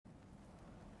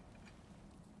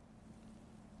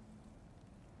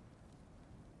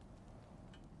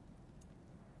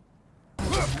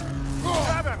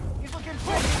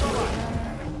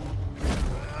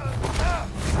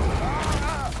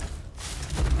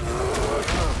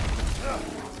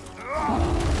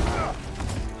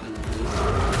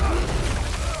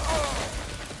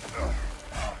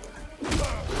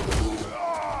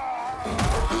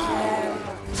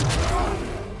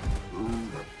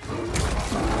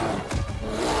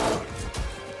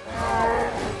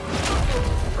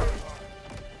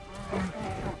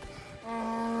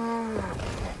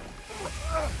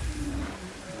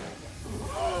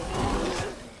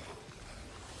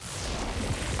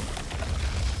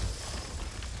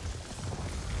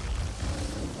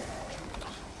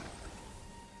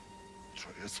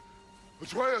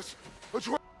Atreus!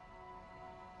 Atreus!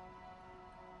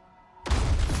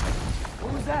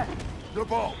 What was that? The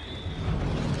ball!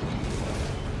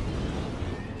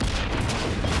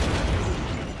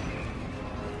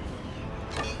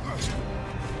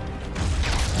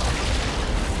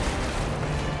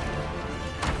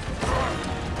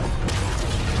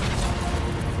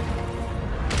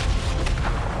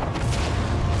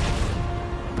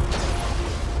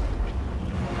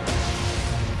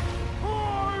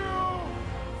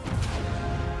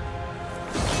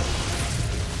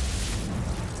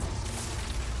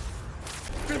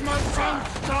 Did my son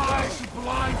die, you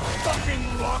blind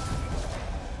fucking luck?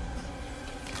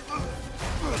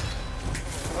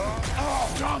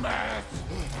 Dumbass!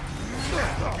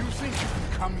 You think you can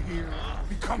come here,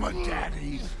 become a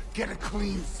daddy, get a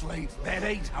clean slate? That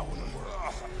ain't how it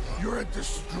works. You're a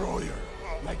destroyer,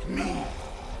 like me.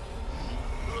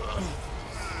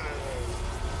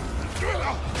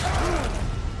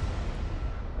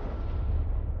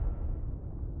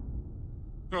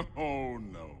 Oh,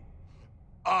 no.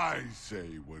 I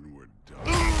say when we're done.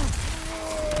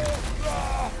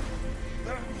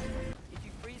 If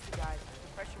you freeze the guys, the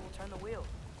pressure will turn the wheel.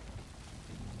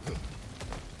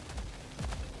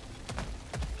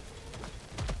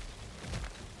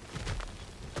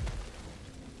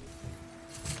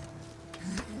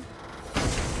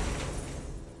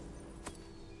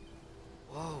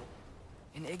 Whoa.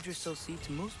 An Yggdrasil seat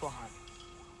to Muspelheim.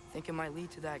 Think it might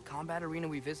lead to that combat arena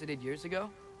we visited years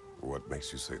ago? What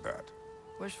makes you say that?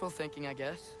 Wishful thinking, I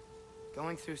guess.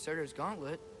 Going through Surtur's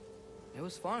gauntlet, it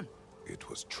was fun. It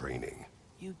was training.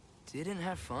 You didn't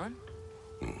have fun?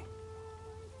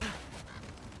 A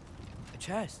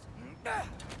chest.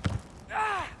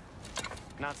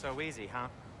 Not so easy, huh?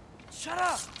 Shut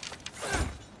up!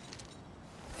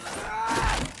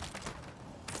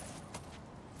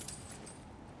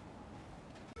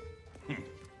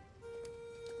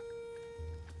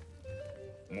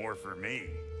 More for me.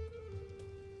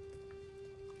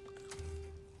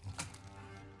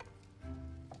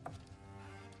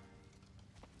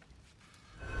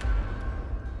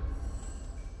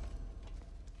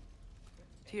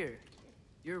 Tyr,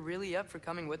 you're really up for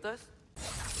coming with us?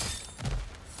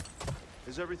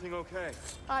 Is everything okay?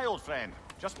 Hi, old friend.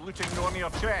 Just looting one of your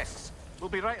chests. We'll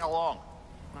be right along.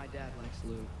 My dad likes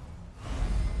loot.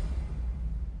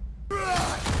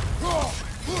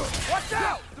 Watch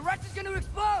out! The wreck is gonna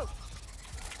explode!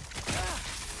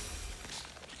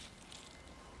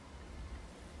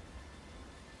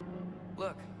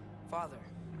 Look, Father,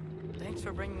 thanks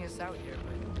for bringing us out here,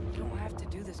 but you don't have to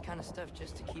do this kind of stuff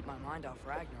just to keep my mind off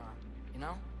Ragnarok, you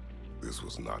know? This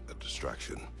was not a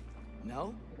distraction.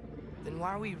 No? Then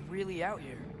why are we really out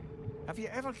here? Have you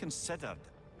ever considered...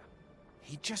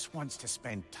 He just wants to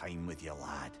spend time with you,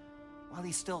 lad. While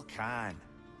he still can.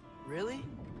 Really?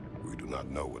 We do not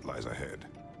know what lies ahead.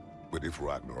 But if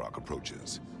Ragnarok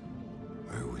approaches,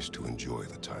 I wish to enjoy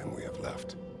the time we have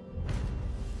left.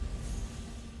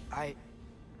 I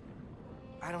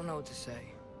don't know what to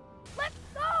say. Let's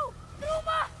go!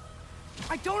 Numa!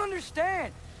 I don't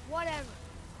understand! Whatever.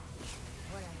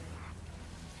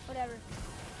 Whatever.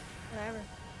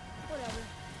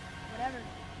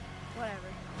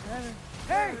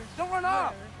 Hey! Don't run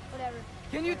off! Whatever.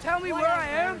 Can you tell me where I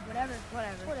am? Whatever.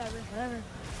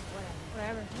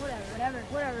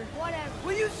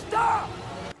 Will you stop?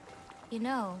 You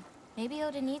know, maybe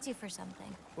Odin needs you for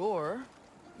something. Or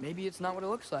maybe it's not what it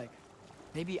looks like.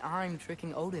 Maybe I'm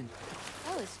tricking Odin.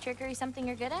 Oh, is trickery something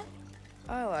you're good at?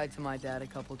 I lied to my dad a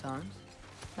couple times.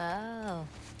 Oh,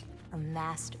 a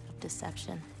master of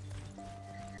deception.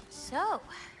 So,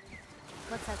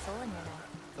 what's that soul in your knife?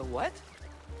 The what?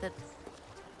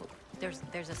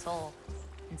 There's a soul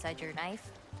inside your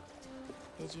knife.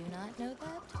 Did you not know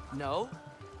that? No.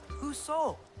 Whose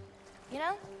soul? You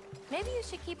know, maybe you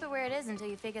should keep it where it is until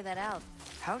you figure that out.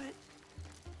 How did...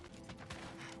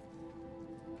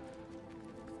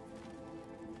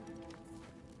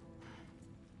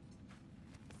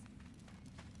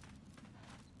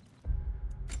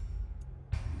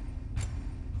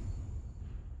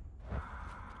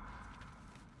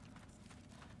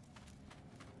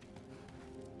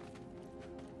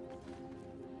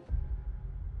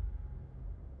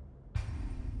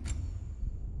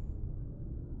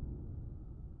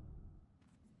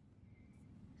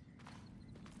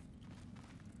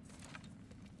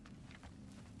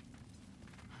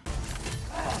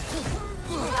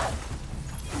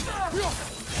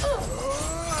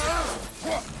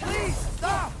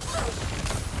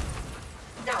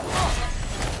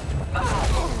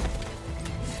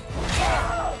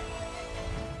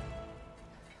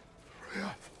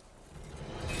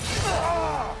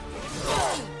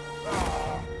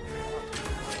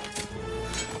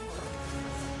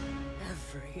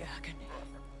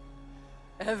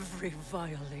 every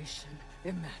violation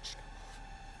imaginable.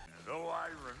 Though I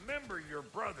remember your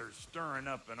brother stirring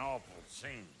up an awful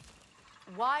scene.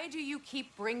 Why do you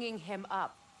keep bringing him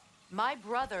up? My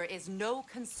brother is no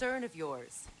concern of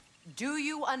yours. Do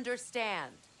you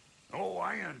understand? Oh,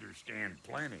 I understand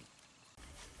plenty.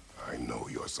 I know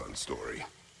your son's story.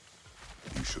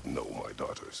 You should know my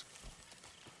daughter's.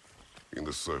 In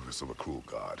the service of a cruel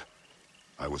god,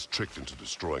 I was tricked into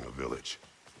destroying a village,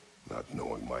 not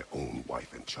knowing my own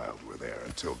wife and child were there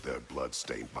until their blood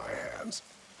stained my hands.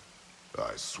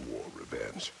 I swore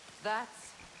revenge.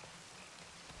 That's...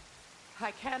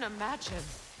 I can't imagine.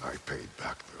 I paid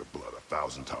back their blood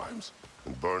 1,000 times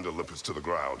and burned Olympus to the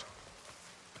ground.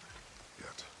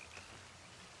 Yet,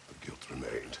 the guilt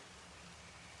remained.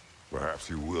 Perhaps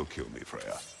you will kill me,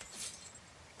 Freya,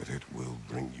 but it will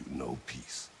bring you no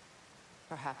peace.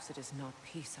 Perhaps it is not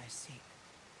peace I seek.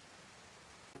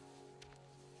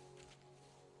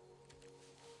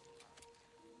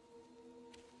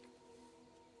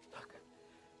 Look.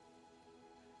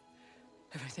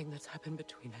 Everything that's happened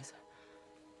between us.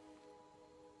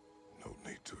 No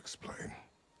need to explain.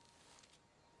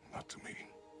 Not to me.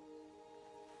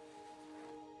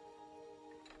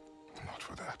 Not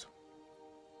for that.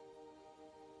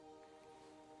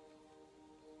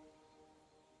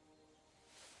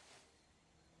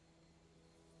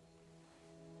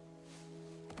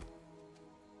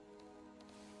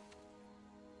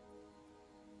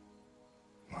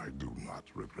 I do not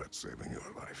regret saving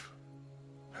your life,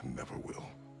 and never will.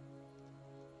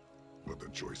 But the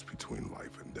choice between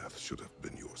life and death should have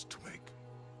been yours to make.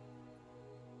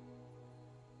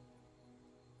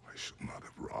 I should not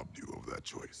have robbed you of that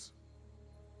choice.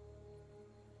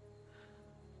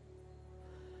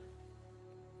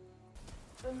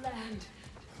 The land.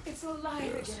 It's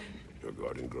alive Yes, again. your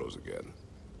garden grows again.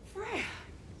 Freya.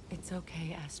 It's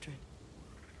okay, Astrid.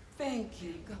 Thank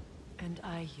you. And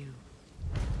I you.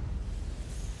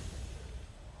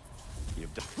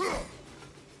 You've done...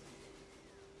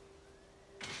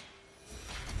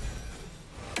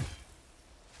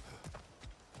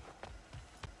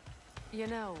 You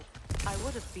know, I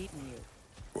would have beaten you.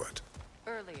 What?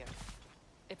 Earlier.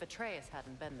 If Atreus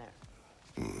hadn't been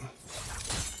there.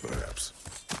 Perhaps.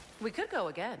 We could go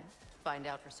again. Find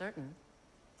out for certain.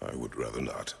 I would rather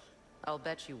not. I'll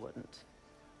bet you wouldn't.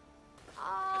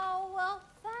 Oh, well,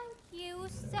 thank you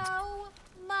so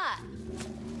much.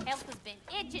 Elf has been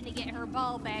itching to get her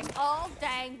ball back all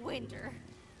dang winter.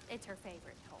 It's her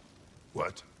favorite home.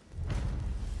 What?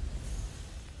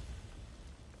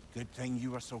 Good thing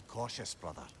you were so cautious,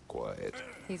 brother. Quiet.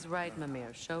 He's right,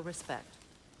 Mimir. Show respect.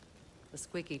 The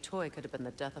squeaky toy could have been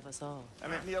the death of us all.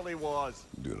 And it nearly was.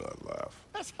 Do not laugh.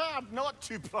 It's hard not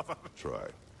to, brother. Try.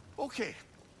 Okay.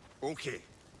 Okay.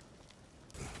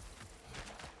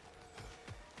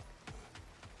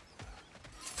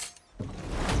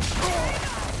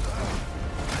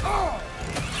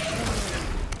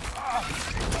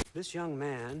 This young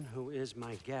man, who is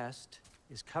my guest,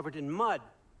 is covered in mud.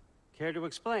 Care to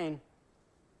explain?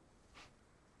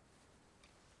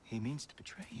 He means to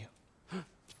betray you.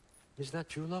 Is that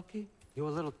true, Loki? You a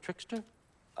little trickster?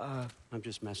 I'm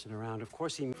just messing around. Of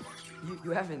course he...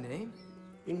 You have a name?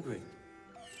 Ingrid.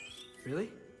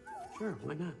 Really? Sure,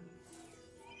 why not?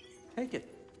 Take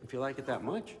it, if you like it that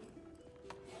much.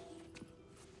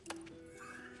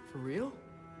 For real?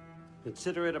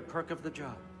 Consider it a perk of the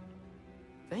job.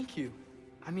 Thank you.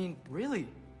 I mean, really.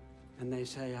 And they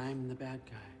say I'm the bad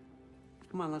guy.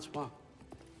 Come on, let's walk.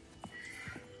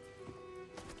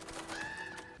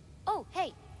 Oh,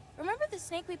 hey, remember the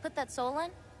snake we put that soul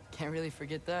in? Can't really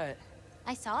forget that.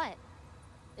 I saw it.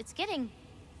 It's getting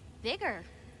bigger.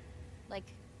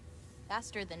 Like,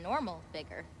 faster than normal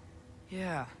bigger.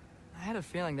 Yeah, I had a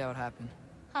feeling that would happen.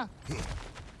 Huh.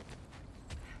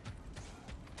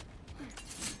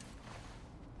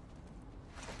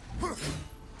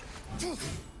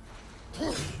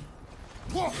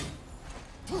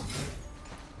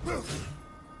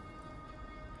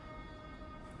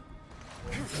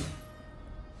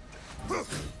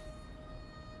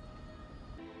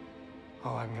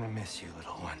 Oh, I'm gonna miss you,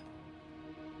 little one.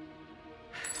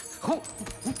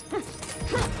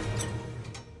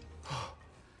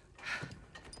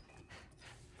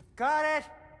 Got it!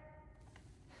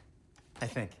 I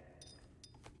think.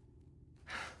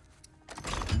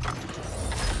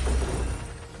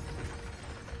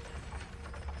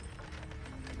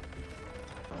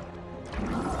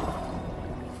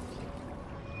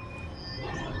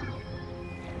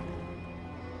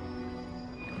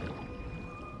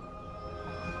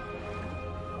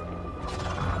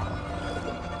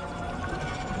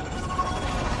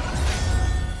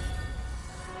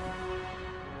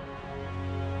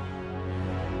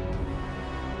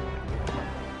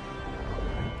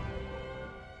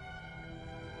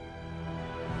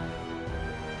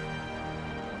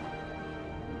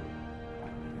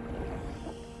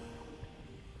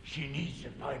 She needs the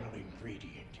final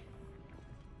ingredient.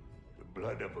 The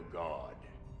blood of a god.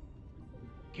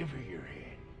 Give her your hand.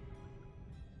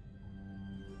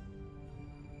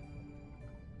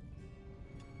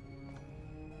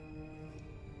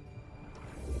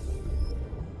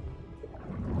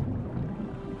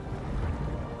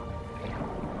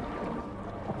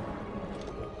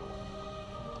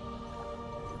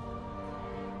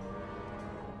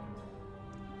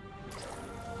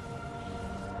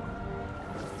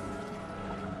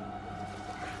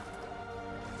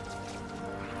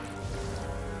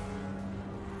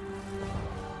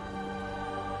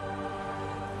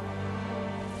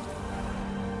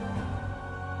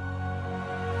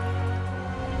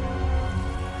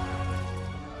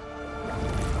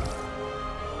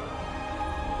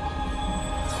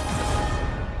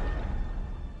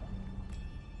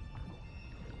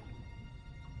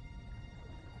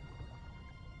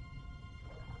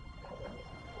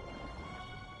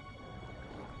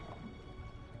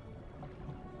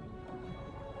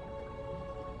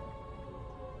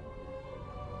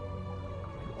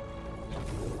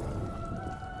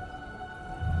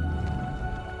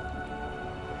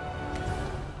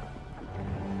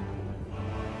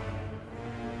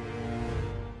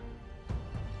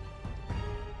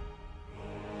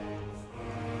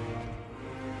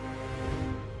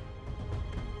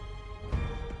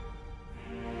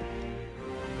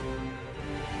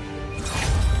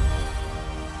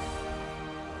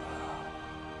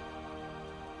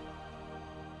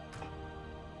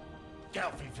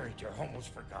 Galfifrater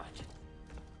almost forgot.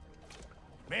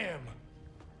 Ma'am,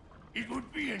 it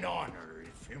would be an honor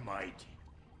if you might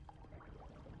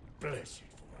bless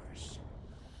it for us.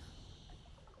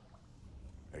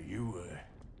 Are you,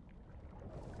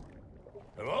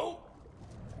 hello?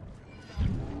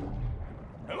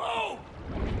 Hello?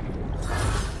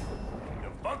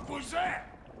 The fuck was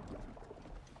that?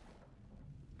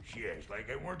 She acts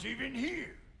like I weren't even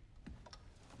here.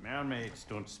 Mermaids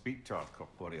don't speak to our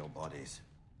corporeal bodies.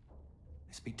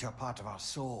 They speak to a part of our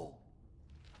soul.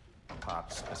 A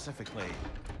part specifically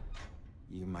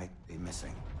you might be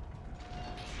missing.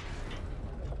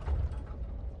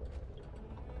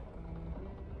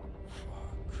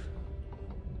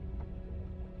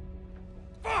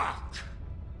 Fuck!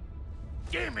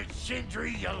 Damn it,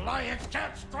 Sindri, you lion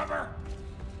cat scrubber!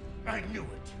 I knew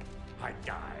it. I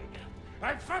died.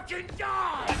 I fucking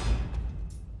died!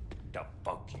 The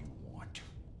fuck you want?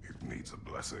 It needs a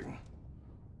blessing.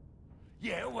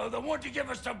 Yeah, well, the one to give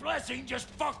us the blessing just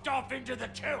fucked off into the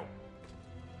tomb.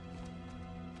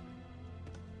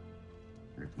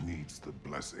 It needs the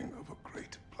blessing of a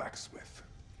great blacksmith.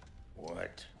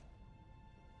 What?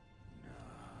 No,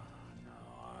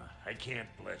 I can't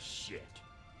bless shit.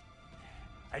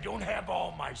 I don't have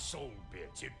all my soul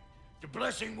bits. The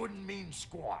blessing wouldn't mean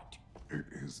squat. It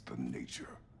is the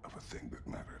nature of a thing that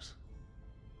matters,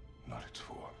 not its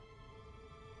form.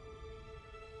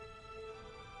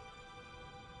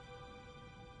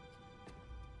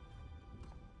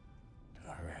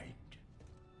 All right.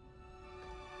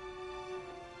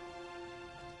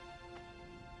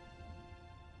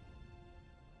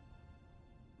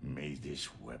 May this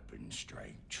weapon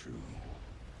strike true.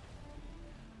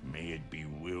 May it be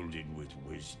wielded with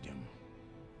wisdom.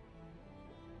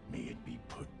 May it be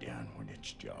put down when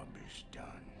its job is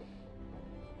done.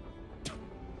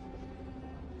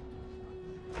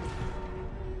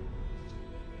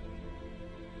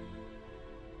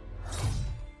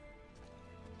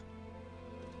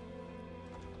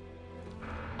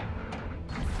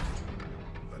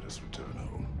 Let us return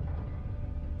home.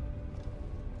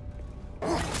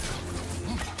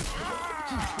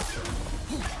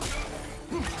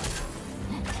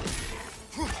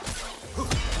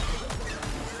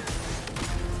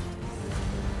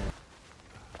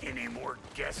 Any more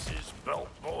guesses, belt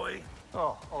boy?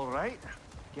 Oh, all right.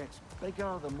 Gets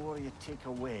bigger the more you take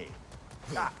away.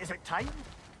 Ah, is it time?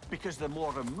 Because the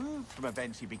more removed from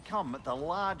events you become, the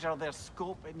larger their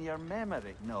scope in your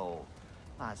memory. No,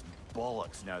 that's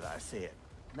bollocks now that I say it.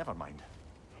 Never mind.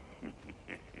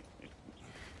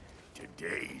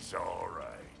 Today's all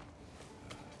right.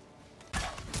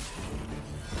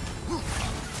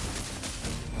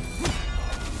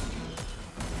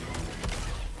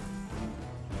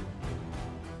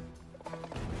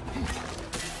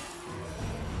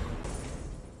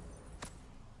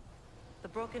 The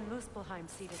broken Muspelheim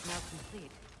seat is now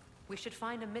complete. We should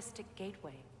find a mystic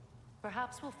gateway.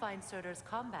 Perhaps we'll find Surtur's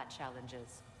combat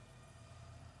challenges.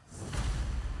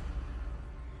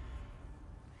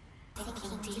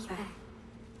 Digging deeper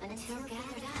until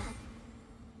gathered up.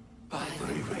 By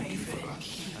the Raven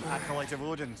Acolyte of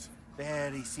Odin's.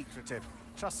 Very secretive.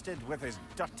 Trusted with his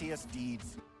dirtiest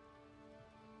deeds.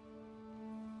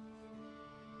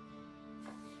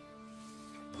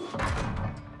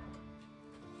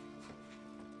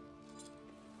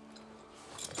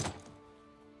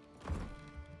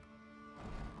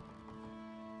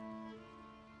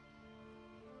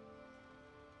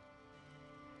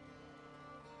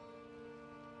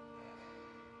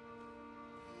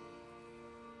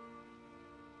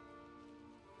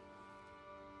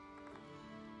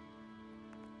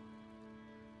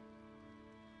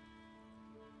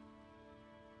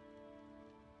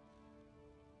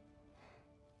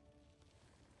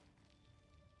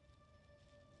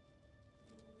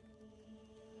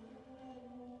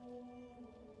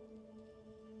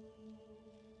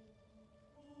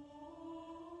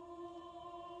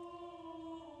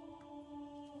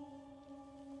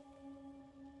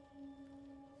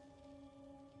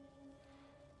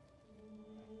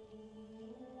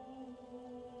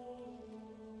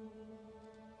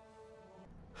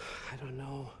 I don't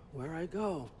know where I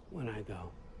go when I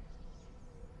go.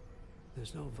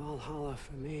 There's no Valhalla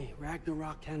for me.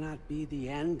 Ragnarok cannot be the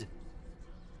end.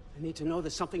 I need to know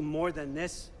there's something more than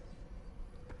this.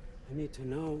 I need to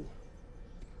know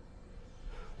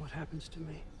what happens to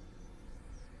me.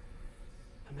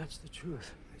 And that's the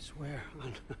truth, I swear,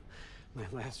 on my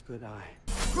last good eye.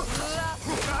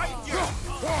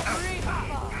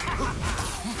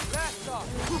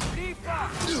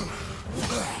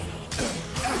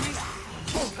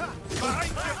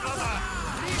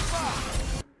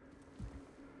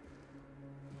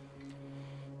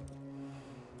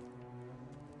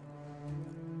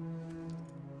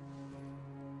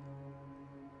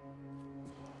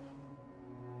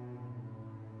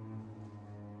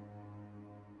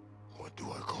 What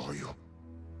do I call you?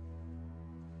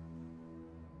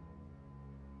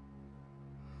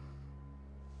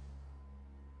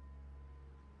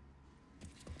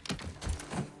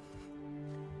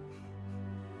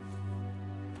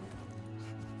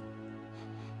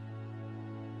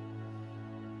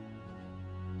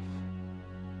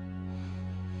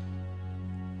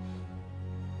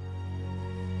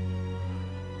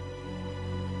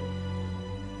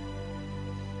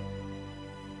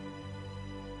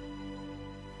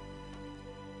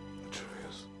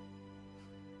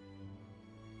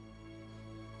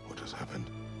 What has happened?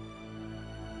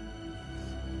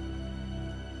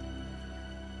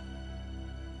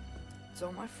 It's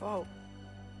all my fault.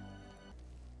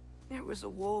 There was a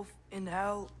wolf in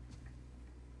hell.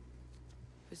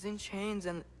 He was in chains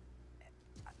and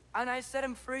I set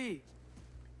him free.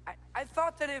 I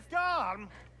thought that if... Garm?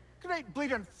 Great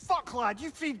bleeding fuck, lad.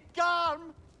 You freed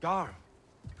Garm? Garm?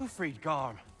 Who freed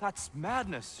Garm? That's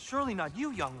madness. Surely not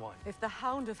you, young one. If the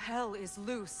Hound of Hell is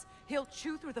loose, he'll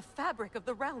chew through the fabric of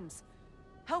the realms.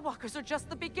 Hellwalkers are just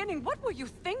the beginning. What were you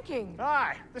thinking?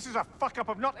 Aye, this is a fuck-up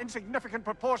of not insignificant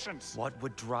proportions. What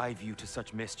would drive you to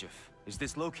such mischief? Is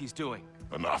this Loki's doing?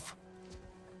 Enough.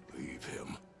 Leave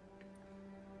him.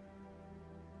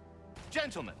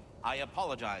 Gentlemen, I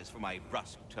apologize for my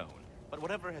brusque tone, but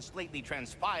whatever has lately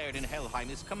transpired in Helheim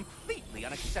is completely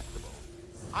unacceptable.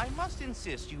 I must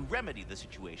insist you remedy the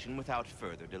situation without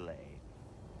further delay.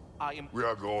 We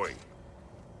are going.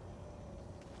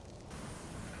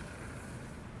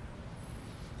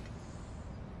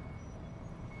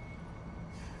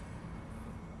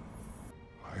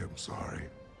 I am sorry.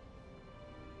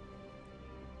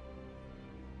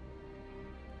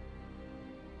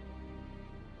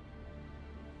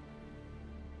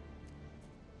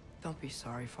 Don't be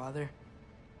sorry, Father.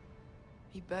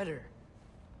 Be better.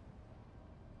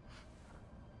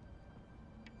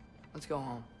 Let's go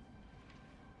home.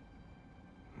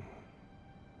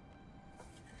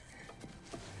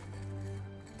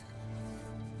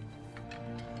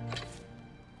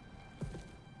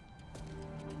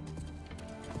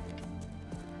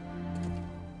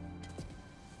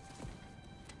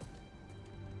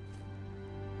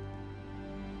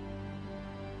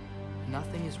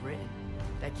 Nothing is written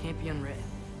that can't be unwritten.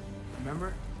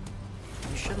 Remember?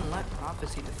 We shouldn't let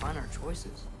prophecy define our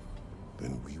choices.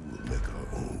 Then we will make our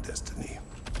own destiny.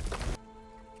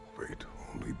 Fate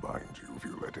only binds you if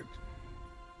you let it.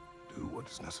 Do what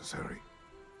is necessary.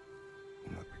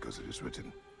 Not because it is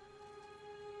written.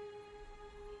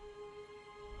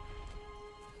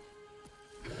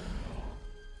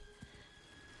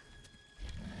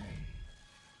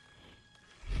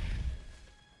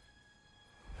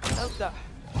 Elsa!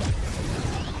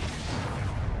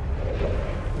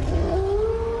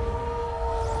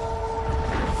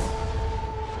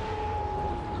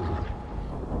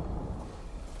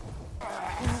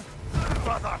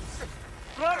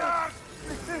 Brothers!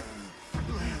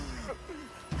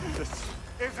 This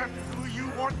isn't who you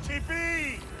want to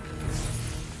be!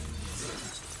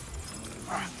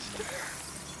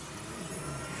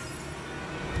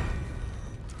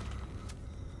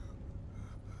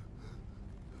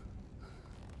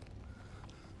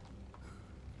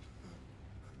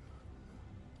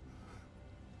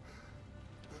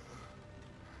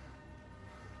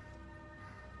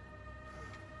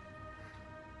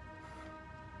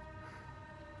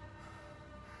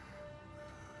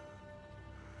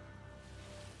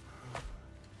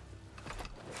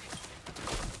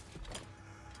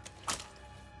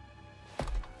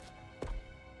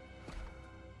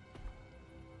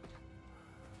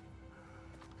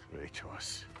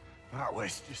 Kratos. That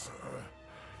was just...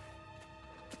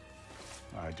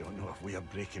 I don't know if we are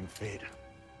breaking fate,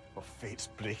 or fate's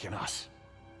breaking us.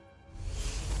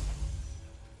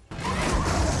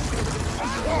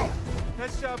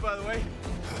 Nice job, by the way.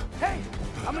 Hey,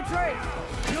 I'm Atreus.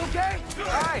 You okay?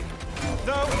 Hi.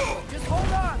 No. Just hold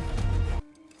on.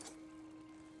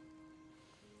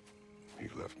 He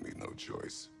left me no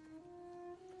choice.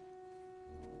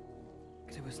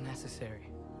 Because it was necessary,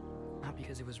 not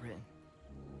because it was written.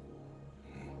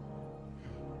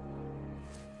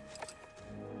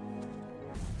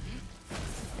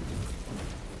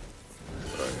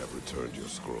 I have returned your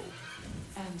scroll.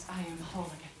 And I am whole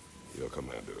again. Your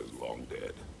commander is long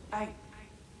dead.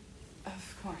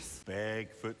 Of course.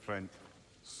 Big footprint.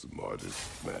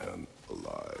 Smartest man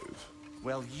alive.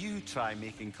 Well, you try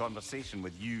making conversation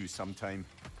with you sometime.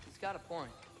 He's got a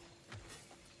point.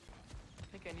 I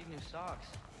think I need new socks.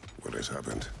 What has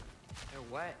happened? They're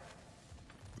wet.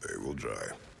 They will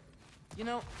dry. You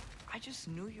know, I just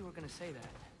knew you were gonna say that.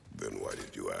 Then why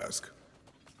did you ask?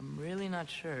 I'm really not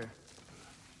sure.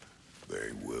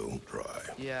 They will dry.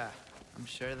 Yeah, I'm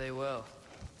sure they will.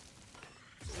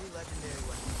 Three legendary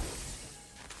weapons.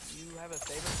 You have a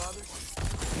favorite, Father?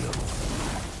 No.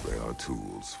 They are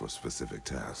tools for specific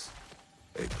tasks.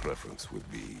 A preference would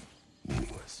be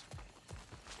meaningless.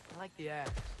 I like the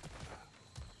axe.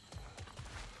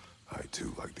 I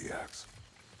too like the axe.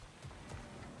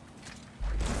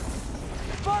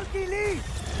 Funky Lee!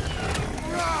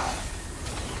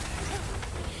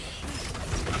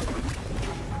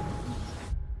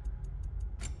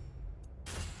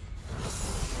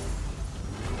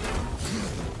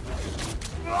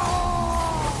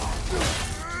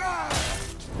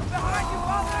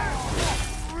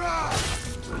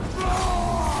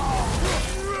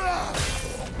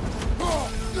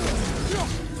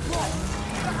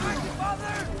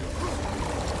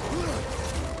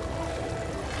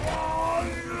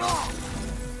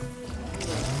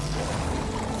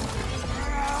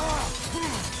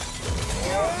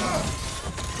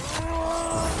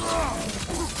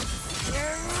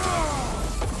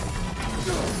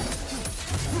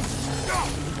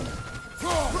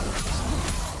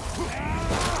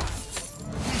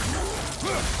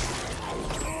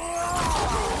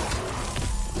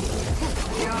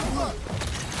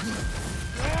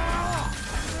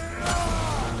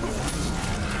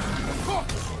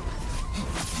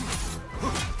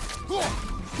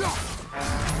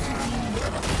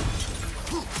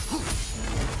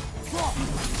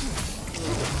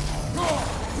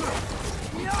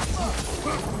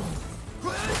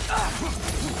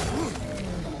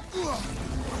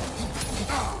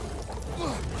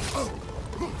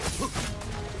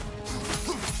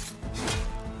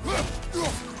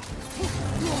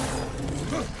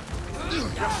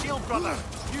 Your shield, brother!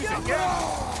 Use it, yeah!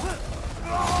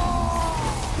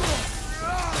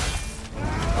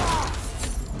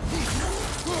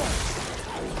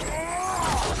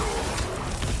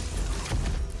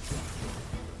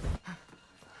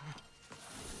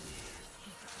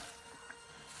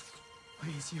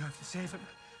 Please, you have to save him.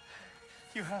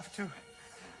 You have to.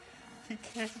 He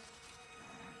can't.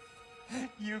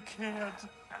 You can't.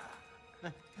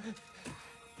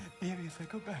 Maybe if I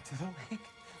go back to the lake.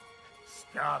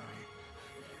 Stop it.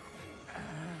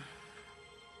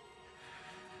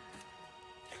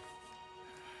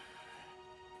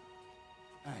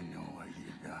 I know what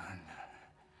you've done.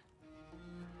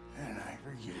 And I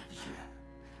forgive you.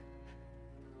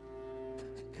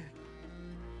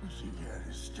 But you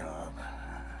gotta stop.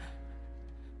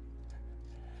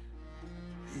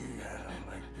 You gotta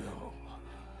let go.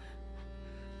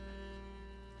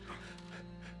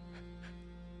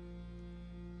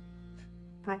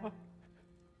 Bro.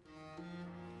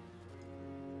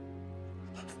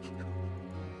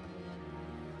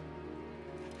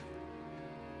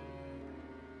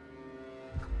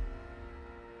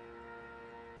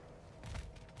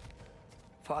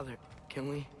 Father, can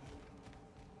we?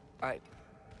 I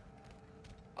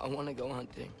want to go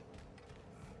hunting.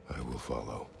 I will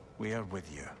follow. We are with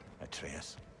you,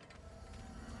 Atreus.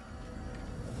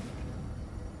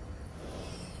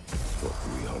 What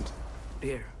do we hunt?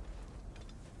 Deer.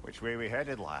 Which way we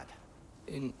headed, lad?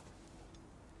 In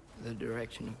the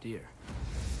direction of deer.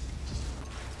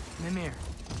 Mimir,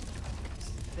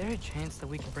 is there a chance that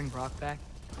we can bring Brock back?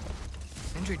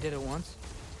 Sindri did it once.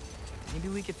 Maybe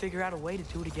we could figure out a way to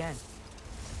do it again.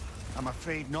 I'm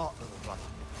afraid not, little brother.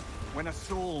 When a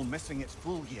soul missing its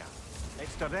fulgia,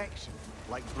 its direction,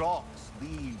 like Brock's,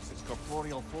 leaves its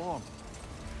corporeal form,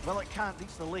 well, it can't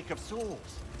reach the Lake of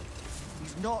Souls.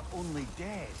 He's not only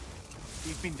dead,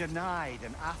 he's been denied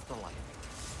an afterlife.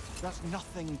 There's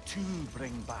nothing to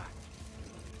bring back.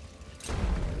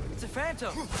 It's a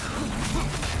phantom!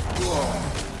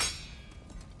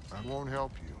 I won't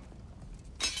help you.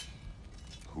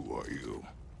 Who are you?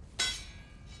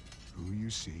 Who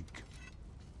you seek,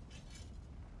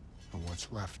 and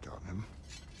what's left of him.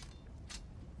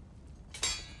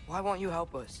 Why won't you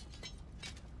help us?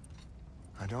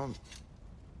 I don't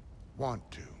want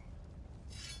to.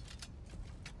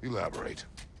 Elaborate.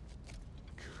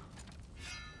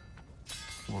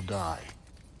 We'll die.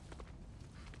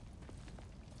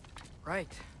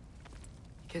 Right.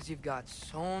 Because you've got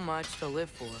so much to live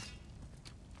for.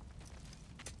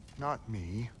 Not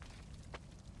me.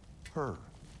 Her.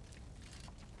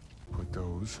 Put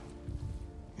those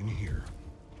in here.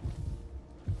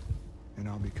 And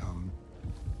I'll become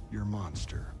your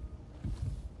monster.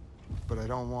 But I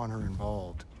don't want her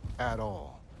involved at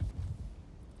all.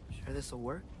 Sure this'll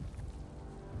work?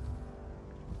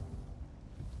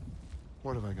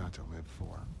 What have I got to live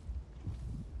for?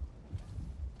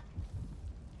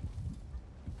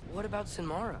 What about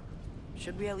Sinmara?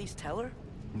 Should we at least tell her?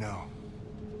 No.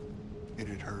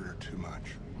 It'd hurt her too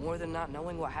much. More than not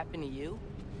knowing what happened to you?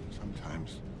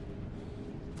 Sometimes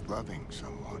loving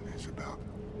someone is about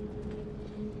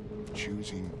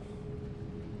choosing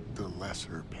the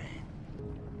lesser pain.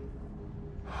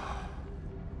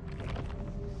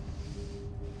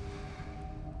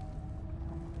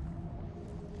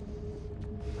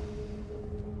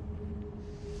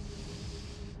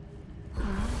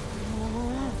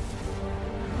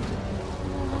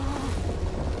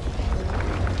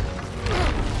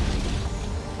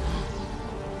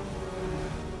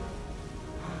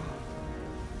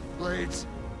 Blades.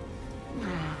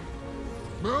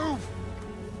 Move!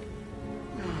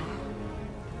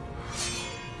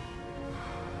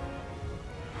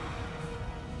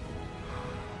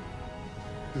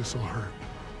 This'll hurt.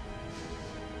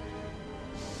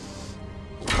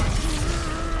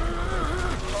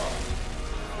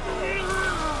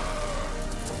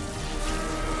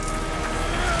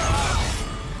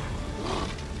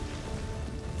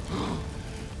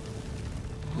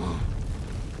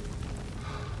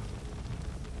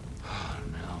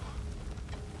 Now,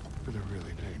 for the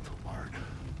really painful part.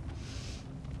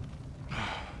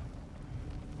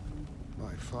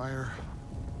 My fire,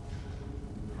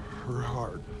 her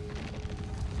heart.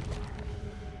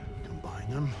 Combine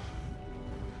them,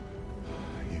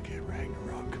 you get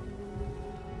Ragnarök.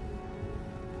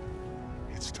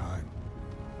 It's time.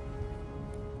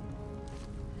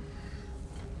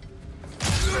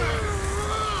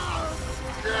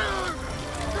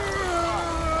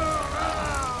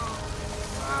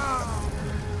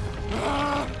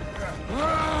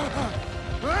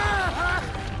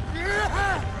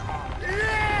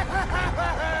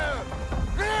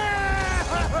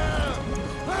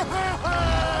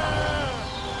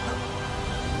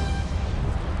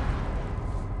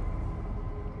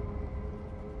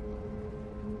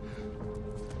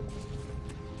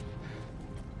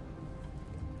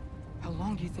 How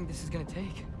long do you think this is gonna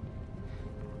take?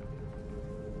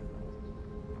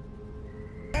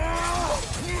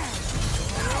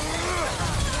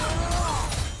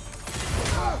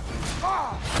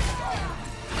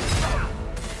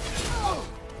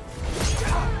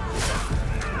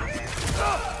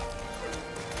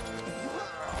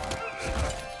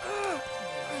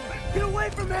 Get away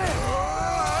from me!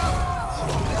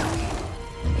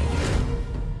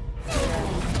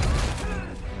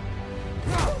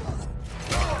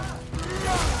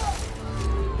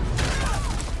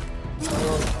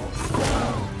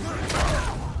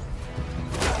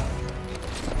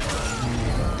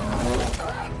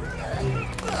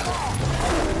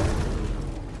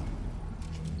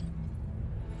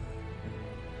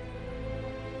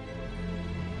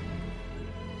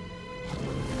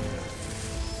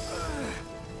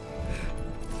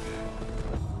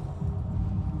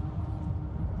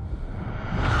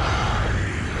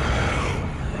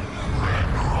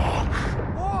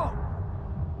 Whoa!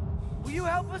 Will you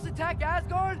help us attack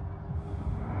Asgard?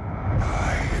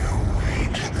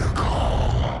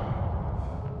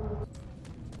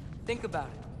 Think about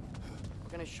it.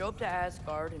 We're gonna show up to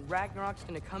Asgard, and Ragnarok's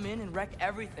gonna come in and wreck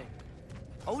everything.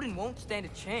 Odin won't stand a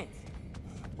chance.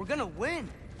 We're gonna win.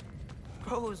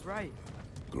 Grolo's right.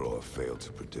 Groa failed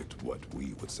to predict what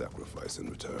we would sacrifice in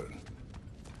return.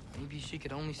 Maybe she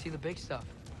could only see the big stuff.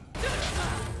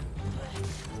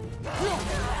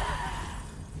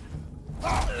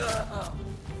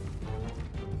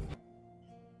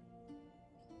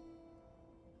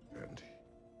 And he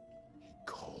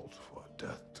called for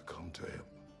death to come to him.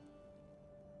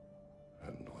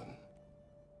 And when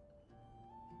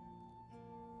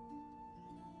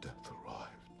death arrived,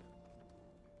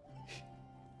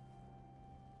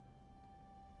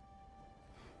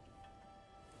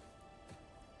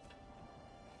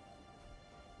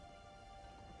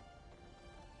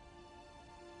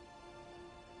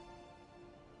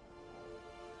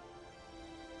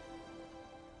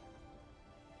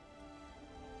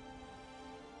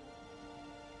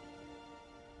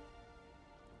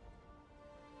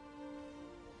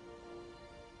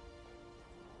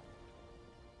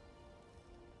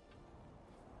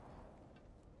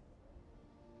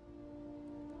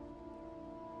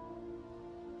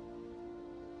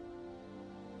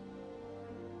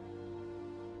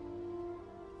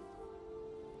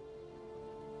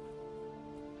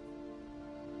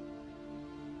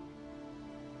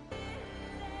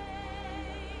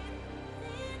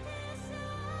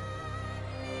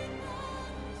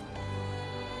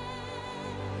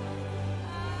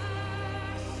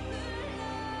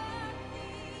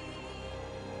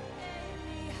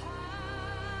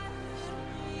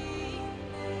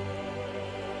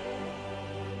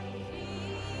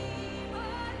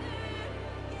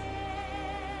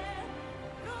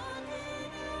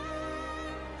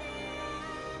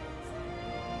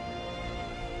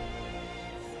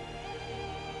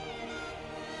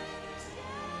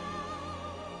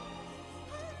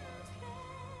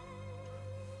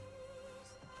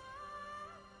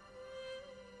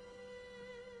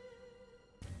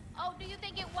 Oh, do you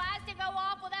think it wise to go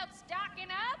off without stocking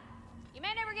up? You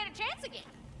may never get a chance again.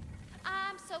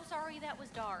 I'm so sorry that was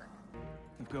dark.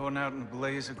 If going out in a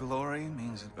blaze of glory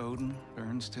means that Odin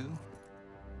burns too,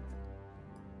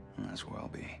 that's where I'll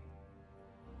be.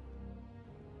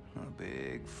 A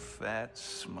big, fat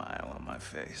smile on my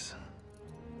face.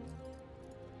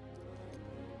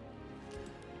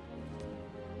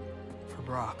 For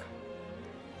Brock.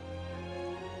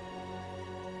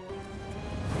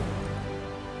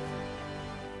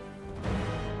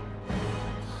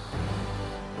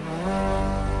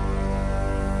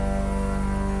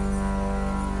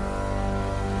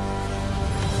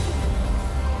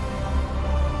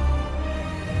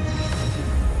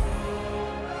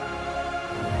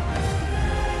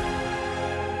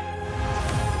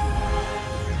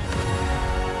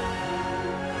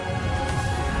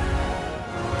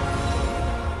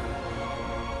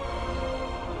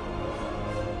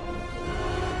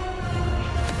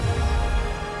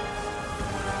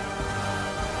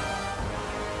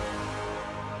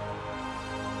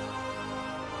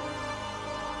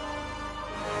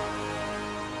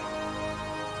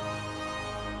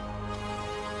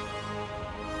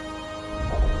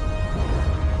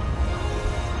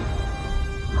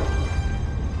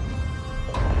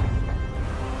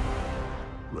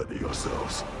 Ready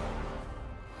yourselves.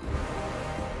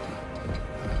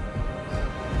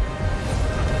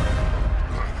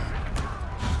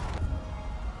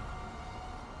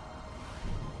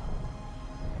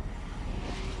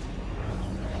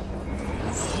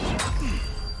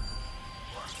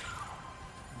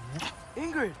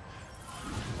 Ingrid!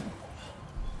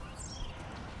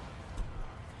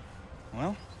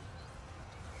 Well,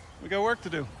 we got work to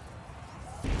do.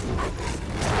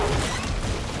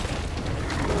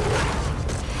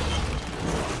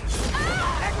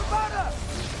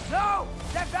 No!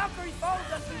 That Valkyrie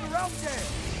follows us through the realm there!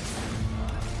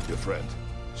 Your friend.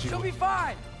 She'll be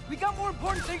fine! We got more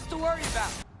important things to worry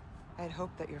about! I'd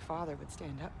hoped that your father would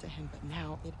stand up to him, but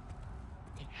now it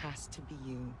has to be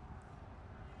you.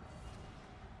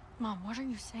 Mom, what are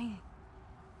you saying?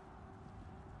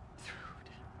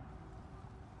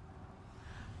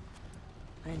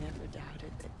 I never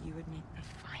doubted that you would make the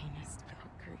finest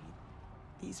Valkyrie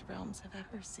these realms have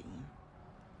ever seen.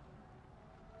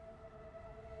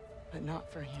 But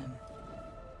not for him.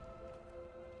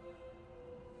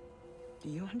 Do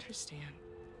you understand?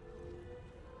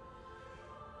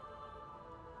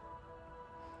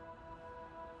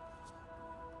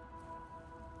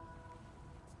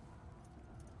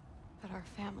 But our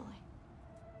family.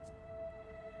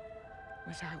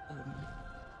 Without Odin,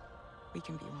 we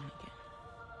can be one again.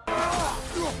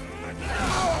 You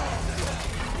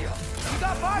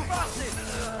got Bifrosted!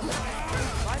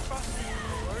 Bifrosted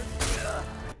works.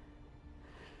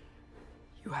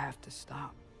 You have to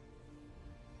stop.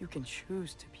 You can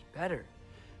choose to be better.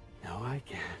 No, I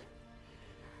can't.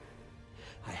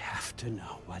 I have to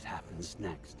know what happens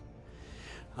next.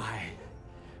 I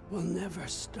will never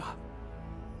stop.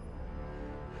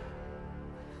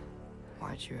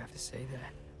 Why'd you have to say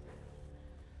that?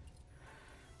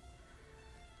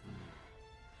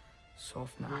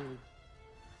 Sofna.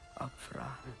 Apfra.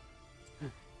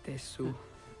 Tesu.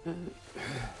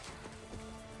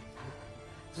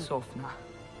 Sofna.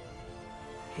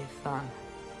 Hethan.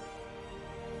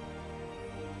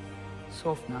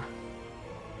 Sofna.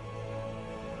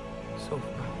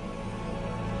 Sofna.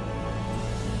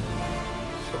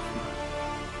 Sofna.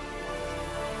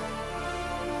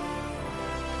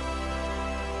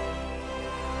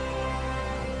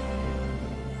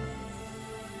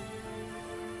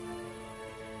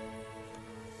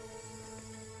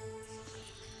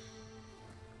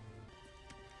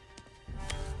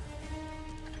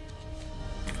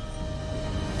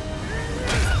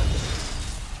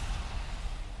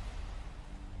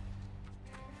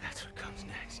 That's what comes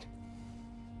next.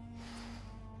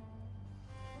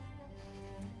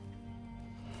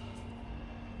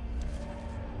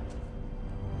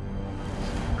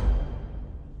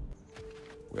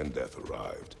 When death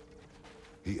arrived,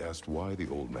 he asked why the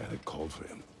old man had called for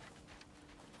him.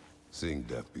 Seeing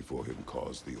death before him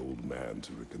caused the old man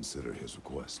to reconsider his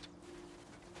request.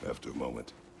 After a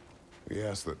moment, he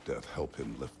asked that death help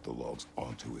him lift the logs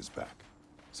onto his back,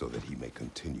 so that he may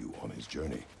continue on his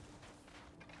journey.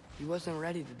 He wasn't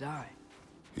ready to die.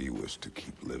 He wished to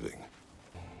keep living.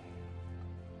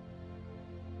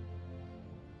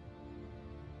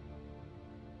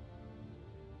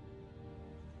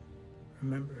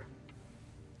 Remember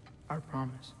our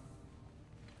promise.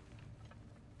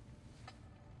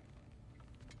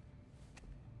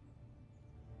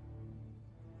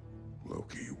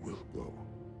 Loki will go.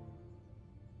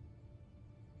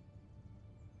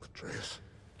 But Atreus.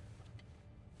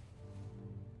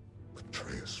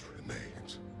 Atreus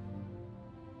remains.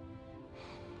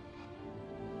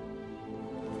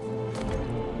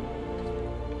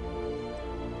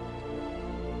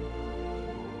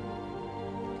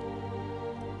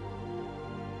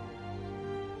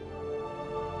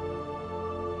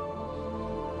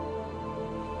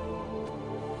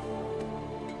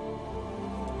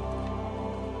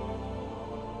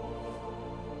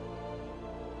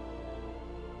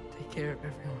 Take care of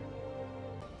everyone.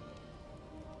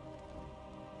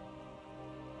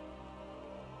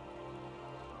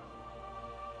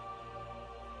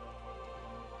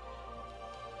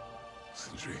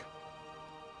 Sindri.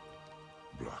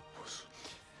 Blackpuss.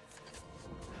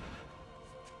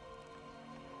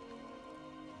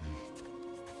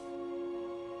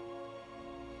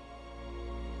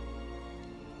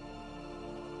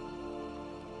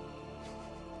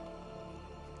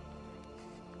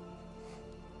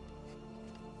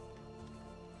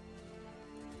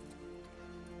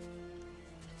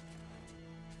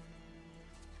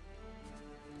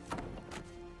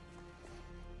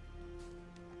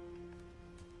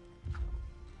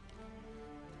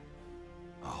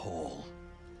 A hole.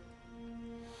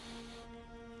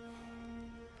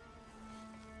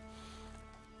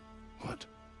 What?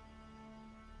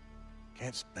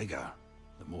 Gets bigger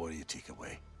the more you take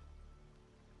away.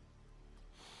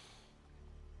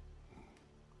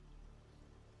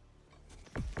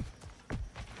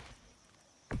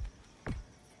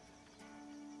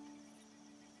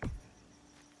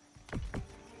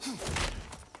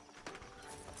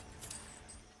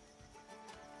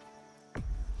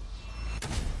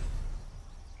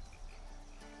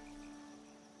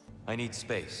 I need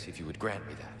space, if you would grant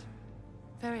me that.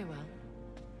 Very well.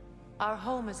 Our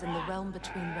home is in the realm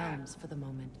between realms for the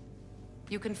moment.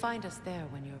 You can find us there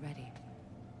when you're ready.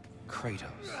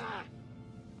 Kratos.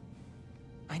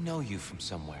 I know you from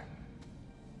somewhere.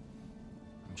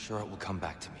 I'm sure it will come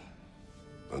back to me.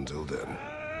 Until then,